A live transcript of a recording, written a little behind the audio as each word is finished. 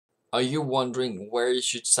Are you wondering where you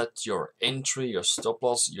should set your entry, your stop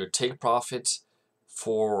loss, your take profit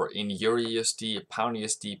for in EURUSD,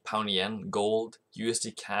 PUSD, Pound Yen, Gold,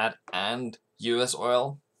 USDCAD, and US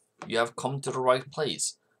oil? You have come to the right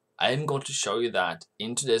place. I am going to show you that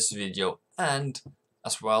in today's video, and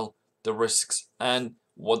as well the risks and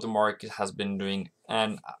what the market has been doing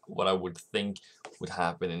and what I would think would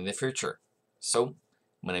happen in the future. So,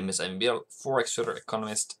 my name is MBL, Forex trader,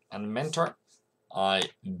 economist, and mentor. I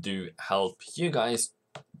do help you guys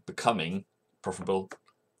becoming profitable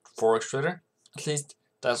Forex trader. At least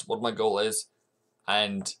that's what my goal is,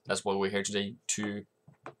 and that's why we're here today to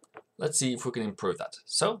let's see if we can improve that.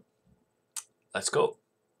 So let's go.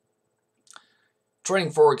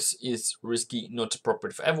 Trading Forex is risky, not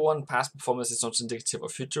appropriate for everyone. Past performance is not indicative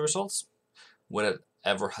of future results.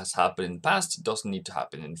 Whatever has happened in the past doesn't need to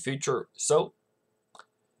happen in the future. So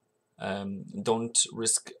don't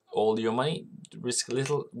risk all your money. Risk a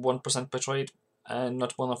little, 1% per trade, and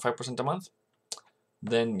not more than 5% a month.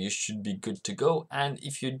 Then you should be good to go. And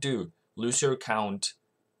if you do lose your account,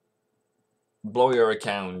 blow your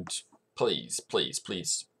account, please, please,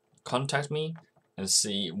 please contact me and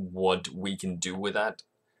see what we can do with that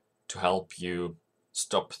to help you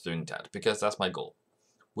stop doing that, because that's my goal.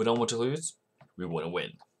 We don't want to lose, we want to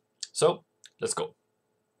win. So let's go.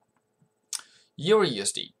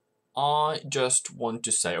 EURUSD. I just want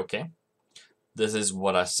to say, okay, this is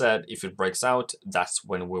what I said. If it breaks out, that's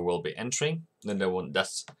when we will be entering. Then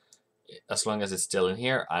that's as long as it's still in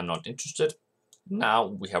here, I'm not interested. Now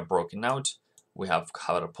we have broken out. We have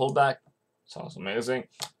had a pullback. Sounds amazing.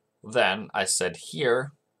 Then I said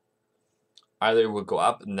here, either it will go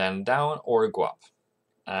up and then down, or go up.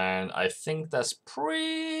 And I think that's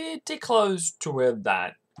pretty close to where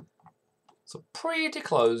that. So pretty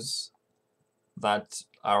close. That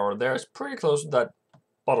arrow there is pretty close to that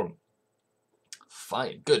bottom.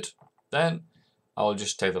 Fine, good. Then I'll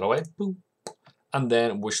just take that away. Boom. And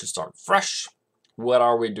then we should start fresh. What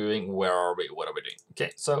are we doing? Where are we? What are we doing?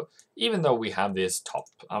 Okay, so even though we have this top,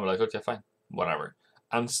 I'm like, okay, fine, whatever.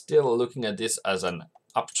 I'm still looking at this as an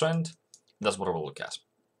uptrend. That's what I will look at.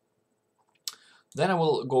 Then I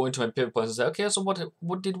will go into my pivot points and say, okay, so what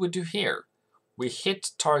did we do here? We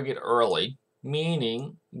hit target early,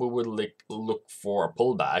 meaning we would look for a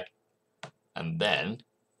pullback. And then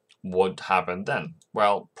what happened then?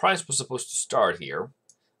 Well, price was supposed to start here,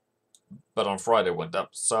 but on Friday went up.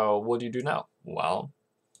 So what do you do now? Well,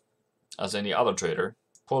 as any other trader,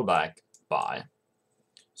 pull back, buy.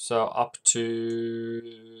 So up to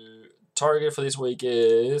target for this week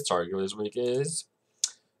is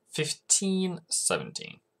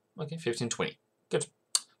 15.17. Okay, 15.20. Good.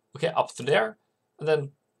 Okay, up to there. And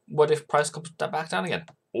then what if price comes back down again?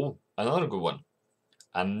 Oh, another good one.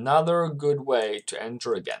 Another good way to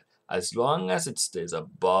enter again. As long as it stays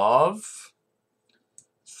above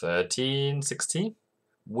 13.60,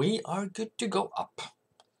 we are good to go up.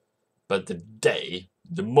 But the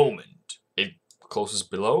moment it closes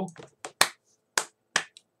below,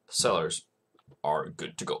 sellers are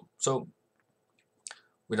good to go. So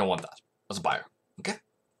we don't want that as a buyer. Okay,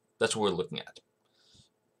 that's what we're looking at.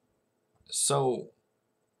 So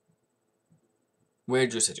where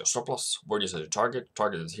do you set your stop loss? Where do you set your target?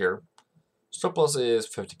 Target is here. Stop loss is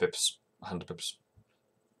 50 pips, 100 pips,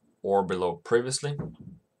 or below previously.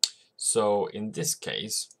 So in this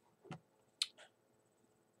case,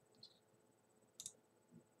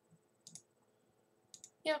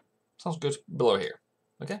 yeah, sounds good. Below here.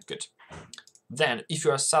 Okay, good. Then, if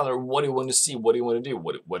you're a seller, what do you want to see? What do you want to do?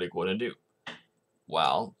 What do you want to do?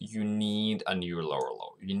 Well, you need a new lower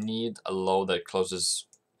low. You need a low that closes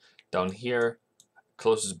down here,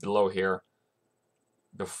 closes below here,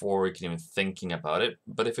 before you can even thinking about it.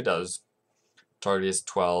 But if it does, target is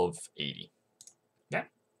 12.80. Yeah,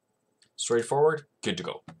 straightforward, good to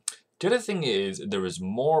go. The other thing is there is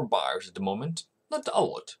more buyers at the moment, not a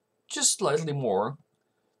lot, just slightly more.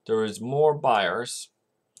 There is more buyers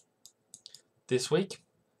this week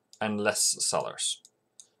and less sellers.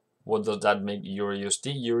 What does that make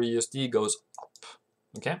EURUSD? EURUSD goes up.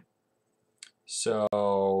 Okay,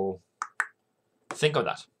 so think of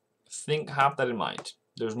that. Have that in mind.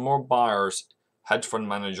 There's more buyers. Hedge fund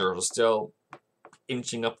managers are still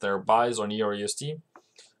inching up their buys on EURUSD.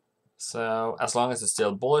 So as long as it's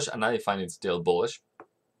still bullish, and I find it's still bullish,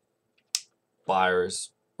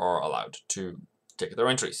 buyers are allowed to take their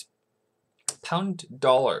entries. Pound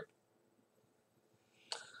dollar.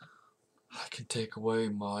 I can take away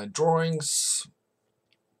my drawings.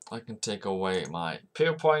 I can take away my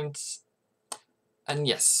pivot points. And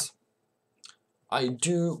yes, I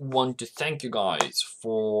do want to thank you guys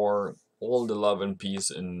for all the love and peace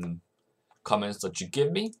and comments that you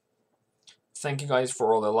give me. thank you guys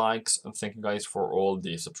for all the likes, and thank you guys for all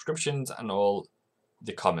the subscriptions and all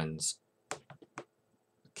the comments.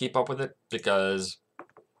 Keep up with it because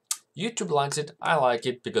YouTube likes it, I like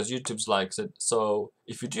it because YouTube likes it. So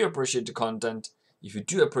if you do appreciate the content, if you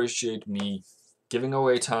do appreciate me giving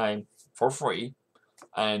away time for free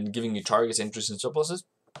and giving you targets, entries, and surpluses,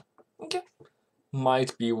 okay,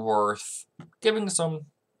 might be worth giving some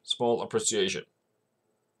small appreciation.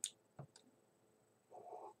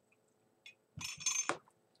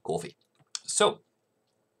 Coffee. So,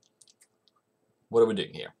 what are we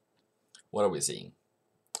doing here? What are we seeing?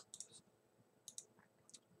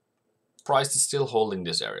 Price is still holding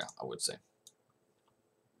this area, I would say.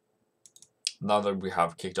 Now that we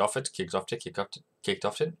have kicked off it,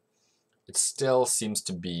 it still seems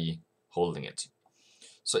to be holding it.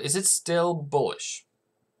 So is it still bullish?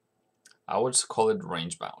 I would call it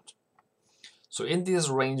range bound. So in this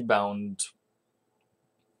range bound,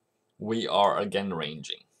 we are again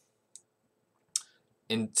ranging.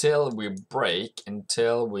 Until we break, I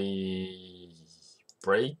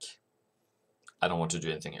don't want to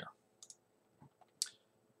do anything here.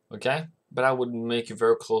 Okay, but I would make you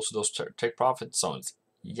very close to those take profit zones.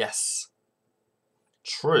 Yes,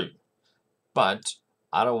 true, but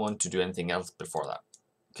I don't want to do anything else before that.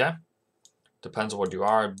 Okay, depends on what you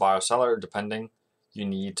are, buyer or seller. Depending, you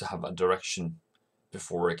need to have a direction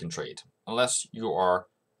before you can trade, unless you are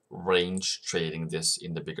range trading this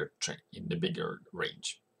in the bigger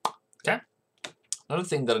range. Okay, another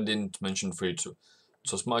thing that I didn't mention for you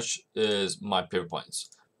so much is my pivot points.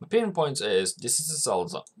 My pivot points is this is a sell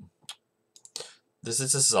zone. This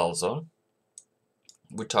is a sell zone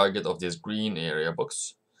with target of this green area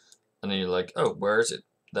box, and then you're like, oh, where is it?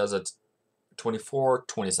 That's at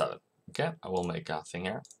 24.27. Okay, I will make a thing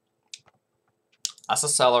here. As a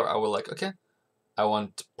seller, I will like, okay, I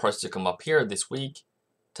want price to come up here this week,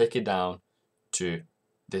 take it down to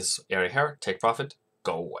this area here, take profit,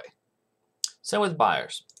 go away. Same with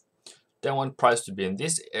buyers. They want price to be in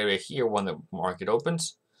this area here when the market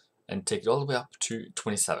opens and take it all the way up to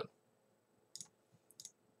 27.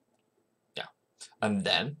 Yeah. And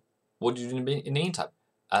then what do you do in the meantime?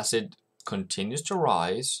 As it continues to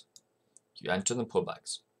rise, you enter the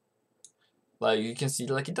pullbacks. Like you can see,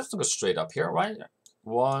 like it doesn't go straight up here, right?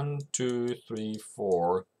 1, 2, 3,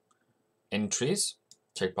 4 entries.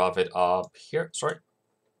 Take profit up here. Sorry.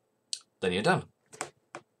 Then you're done.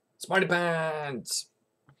 Smarty pants.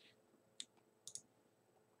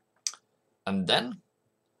 And then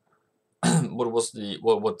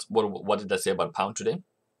what did I say about pound today?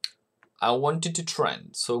 I wanted to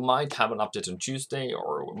trend, so might have an update on Tuesday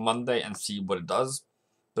or Monday and see what it does.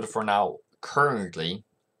 But for now, currently,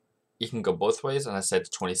 it can go both ways. And I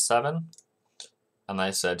said 27, and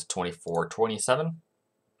I said 24.27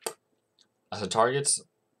 as a target.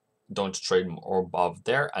 Don't trade more above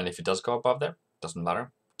there, and if it does go above there, doesn't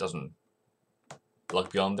matter. Doesn't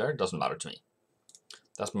look beyond there. Doesn't matter to me.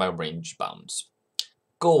 That's my range bounds.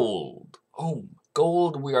 Gold. Oh,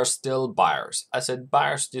 gold. We are still buyers. I said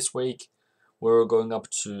buyers this week. We were going up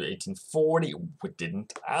to 1840. We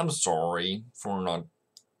didn't. I'm sorry for not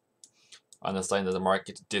understanding that the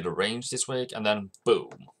market did a range this week, and then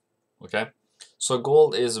boom. Okay. So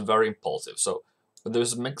gold is very impulsive. So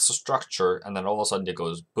there's a mixed structure, and then all of a sudden it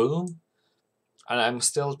goes boom, and I'm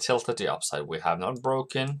still tilted to the upside. We have not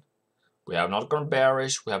broken. We have not gone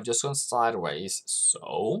bearish. We have just gone sideways.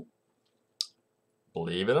 So,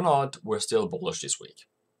 believe it or not, we're still bullish this week.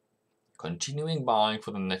 Continuing buying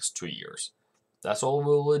for the next 2 years. That's all we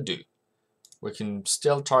will do. We can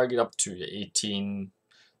still target up to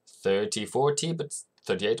 1830, 40, but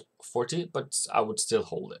 38, 40, but I would still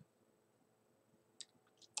hold it.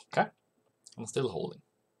 Okay? I'm still holding.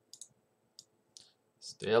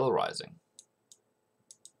 Still rising.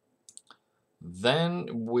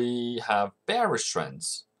 Then we have bearish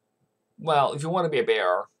trends. Well, if you want to be a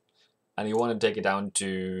bear and you want to take it down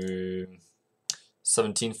to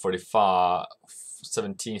 1745,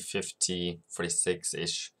 1750,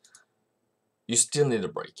 46-ish, you still need a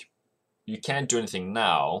break. You can't do anything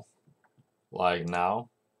now. Like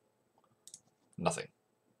now, nothing.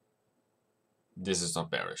 This is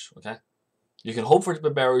not bearish, okay? You can hope for it to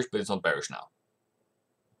be bearish, but it's not bearish now.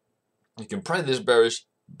 You can pray this bearish,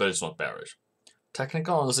 but it's not bearish.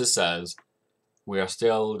 Technical analysis says we are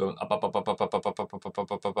still going up, up, up, up, up, up, up, up, up, up,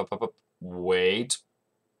 up, up, up, up, up, up. Wait.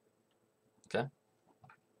 Okay.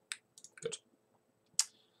 Good.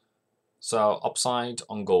 So upside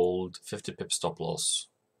on gold, 50 pip stop loss.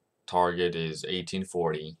 Target is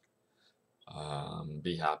 1840.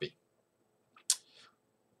 Be happy.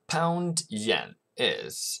 Pound yen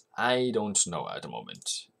is, I don't know at the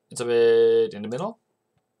moment. It's a bit in the middle.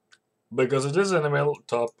 because it is in the middle,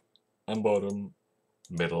 top and bottom,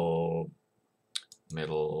 middle.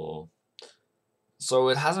 So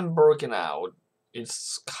it hasn't broken out.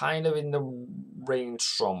 It's kind of in the range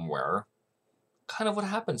somewhere. Kind of what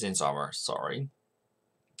happens in summer, sorry.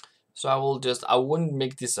 So I wouldn't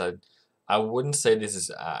make this I wouldn't say this is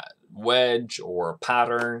a wedge or a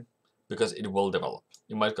pattern, because it will develop.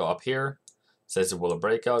 It might go up here, says it will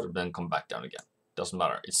break out, and then come back down again. Doesn't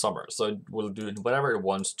matter, it's summer, so it will do whatever it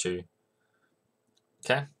wants to.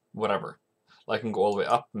 Okay, whatever. Like, it can go all the way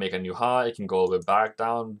up, make a new high, it can go all the way back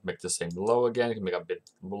down, make the same low again, it can make a bit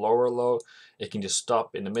lower low, it can just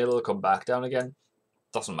stop in the middle, come back down again.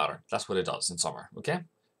 Doesn't matter, that's what it does in summer, okay?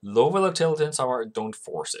 Low volatility in summer, don't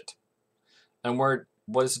force it. And what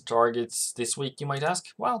is the targets this week, you might ask?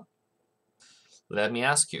 Well, let me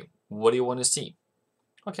ask you, what do you want to see?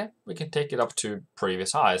 Okay, we can take it up to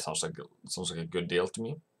previous highs, sounds like a good deal to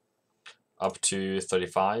me. Up to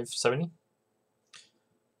 35.70.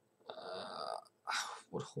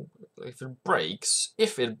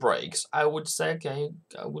 If it breaks, I would say, okay,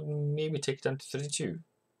 I would maybe take it down to 32.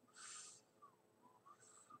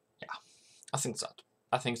 Yeah, I think so.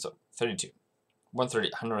 32.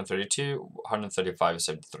 132,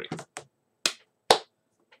 135.73.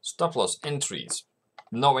 Stop loss entries.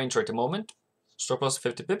 No entry at the moment. Stop loss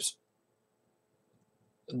 50 pips.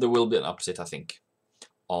 There will be an update, I think,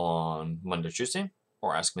 on Monday, Tuesday.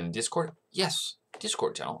 Or ask me in Discord. Yes,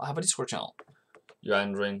 Discord channel. I have a Discord channel. You're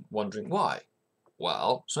wondering why?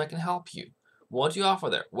 Well, so I can help you. What do you offer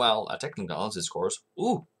there? Well, a technical analysis course.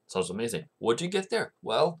 Ooh, sounds amazing. What do you get there?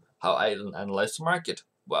 Well, how I analyze the market.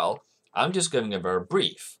 Well, I'm just giving a very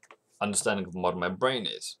brief understanding of what my brain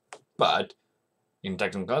is. But in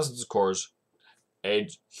technical analysis course,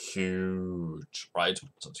 it's huge, right?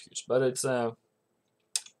 It's not huge, but it's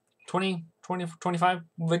 25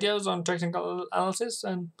 videos on technical analysis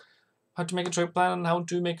and how to make a trade plan, and how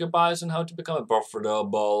to make a buys, and how to become a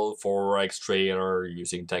profitable forex trader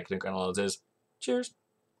using technical analysis. Cheers.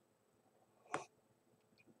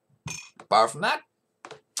 Apart from that,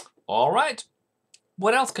 all right.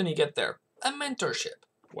 What else can you get there? A mentorship.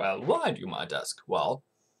 Well, why, you might ask? Well,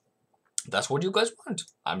 that's what you guys want.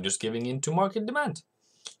 I'm just giving in to market demand.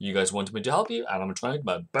 You guys want me to help you, and I'm trying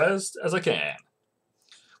my best as I can.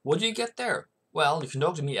 What do you get there? Well, you can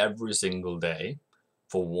talk to me every single day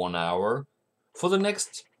for 1 hour for the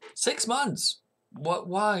next 6 months.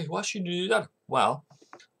 Why should you do that? Well,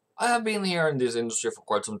 I have been here in this industry for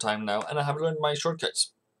quite some time now, and I have learned my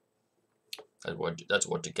shortcuts. That's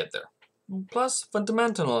what you get there. Plus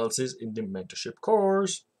fundamental analysis in the mentorship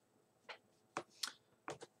course.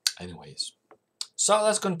 Anyways, so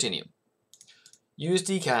let's continue.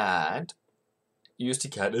 USDCAD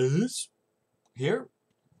is here.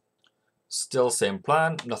 Still same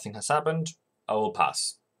plan, nothing has happened. I will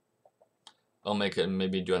pass. I'll make it,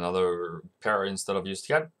 maybe do another pair instead of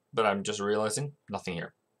USDCAD, but I'm just realizing nothing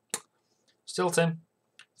here. Still same.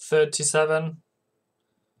 37,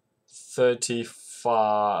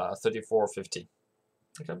 35, 34.50.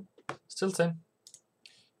 Okay, still same.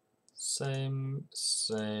 Same.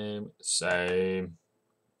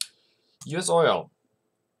 USOIL.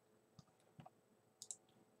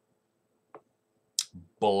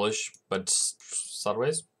 Bullish, but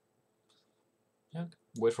sideways. Yeah,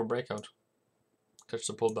 wait for breakout. Catch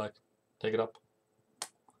the pullback. Take it up.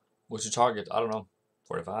 What's your target? I don't know.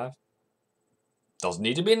 45? Doesn't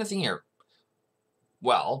need to be anything here.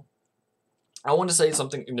 Well, I want to say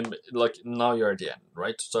something in the, like, now you're at the end,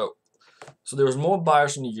 right? So there's more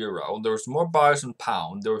buyers in euro, there's more buyers in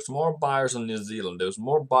pound, there's more buyers in New Zealand, there's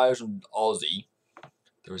more buyers in Aussie.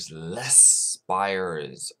 There's less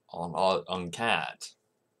buyers on CAD.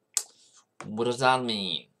 What does that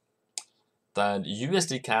mean? That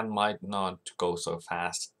USDCAD might not go so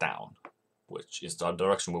fast down, which is the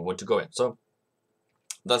direction we want to go in. So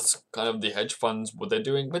that's kind of the hedge funds, what they're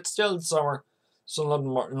doing, but still it's summer, so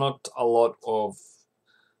not a lot of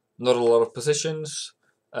positions.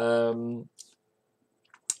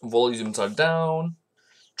 Volumes are down.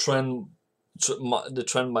 The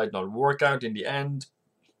trend might not work out in the end.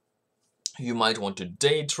 You might want to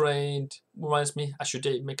day trade. Reminds me, I should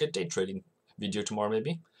make a day trading video tomorrow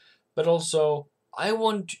maybe. But also, I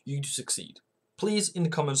want you to succeed. Please, in the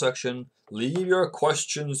comment section, leave your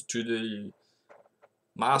questions to the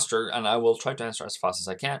master, and I will try to answer as fast as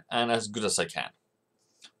I can and as good as I can.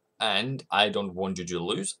 And I don't want you to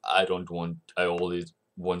lose. I always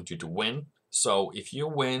want you to win. So if you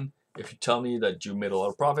win, if you tell me that you made a lot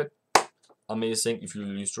of profit, amazing. If you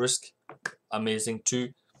lose risk, amazing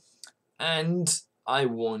too. And I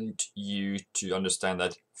want you to understand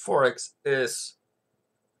that Forex is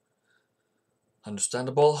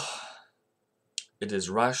understandable, it is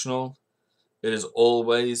rational, it is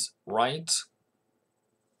always right,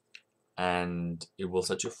 and it will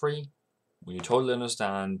set you free when you totally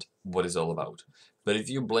understand what it's all about. But if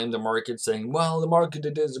you blame the market saying, well, the market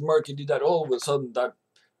did this, the market did that, all of a sudden that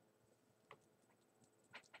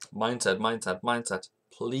mindset,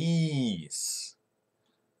 please.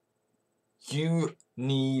 You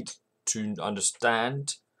need to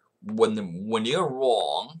understand when you're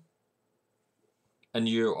wrong and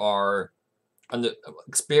you are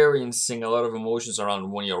experiencing a lot of emotions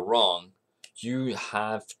around when you're wrong, you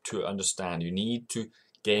have to understand. You need to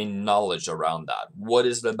gain knowledge around that. What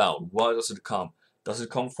is it about? What does it come? Does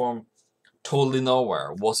it come from totally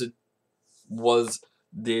nowhere?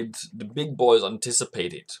 Did the big boys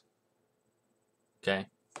anticipate it? Okay.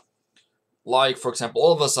 Like, for example,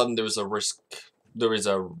 all of a sudden there is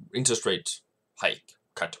a interest rate hike,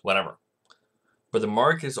 cut, whatever. But the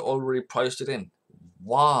market has already priced it in.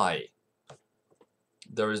 Why?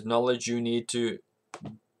 There is knowledge you need to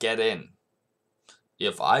get in.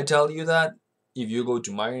 If I tell you that, if you go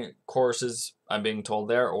to my courses, I'm being told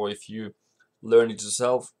there, or if you learn it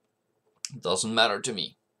yourself, it doesn't matter to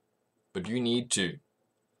me. But you need to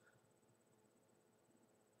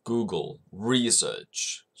Google,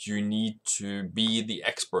 research. You need to be the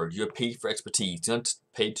expert. You're paid for expertise. You're not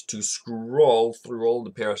paid to scroll through all the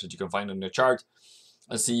pairs that you can find on your chart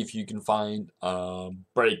and see if you can find a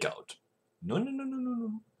breakout. No.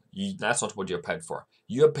 That's not what you're paid for.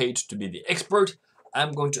 You're paid to be the expert.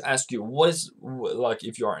 I'm going to ask you, what is, like,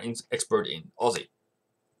 if you are an expert in Aussie,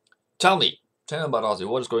 tell me about Aussie.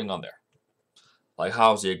 What is going on there? Like,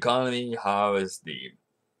 how's the economy? How is the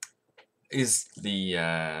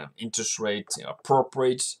interest rate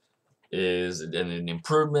appropriate? Is it an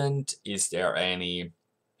improvement? Is there any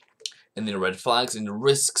red flags, any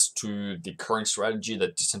risks to the current strategy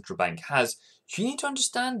that the central bank has? You need to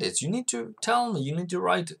understand this. You need to tell me. You need to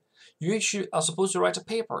write. You are supposed to write a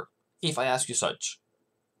paper. If I ask you such,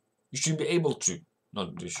 you should be able to.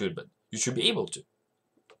 Not you should, but you should be able to.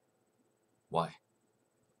 Why?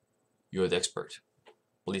 You're the expert.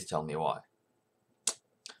 Please tell me why.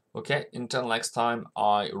 Okay, until next time,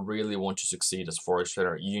 I really want to succeed as a Forex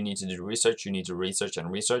trader. You need to do research. You need to research and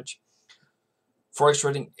research. Forex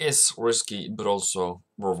trading is risky, but also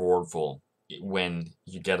rewardful when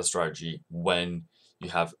you get a strategy, when you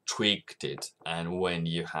have tweaked it, and when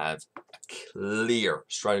you have a clear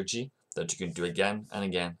strategy that you can do again and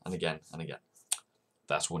again and again and again.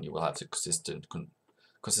 That's when you will have the consistent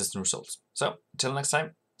results. So, until next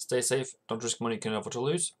time, stay safe. Don't risk money you can afford to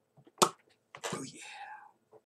lose. Oh yeah.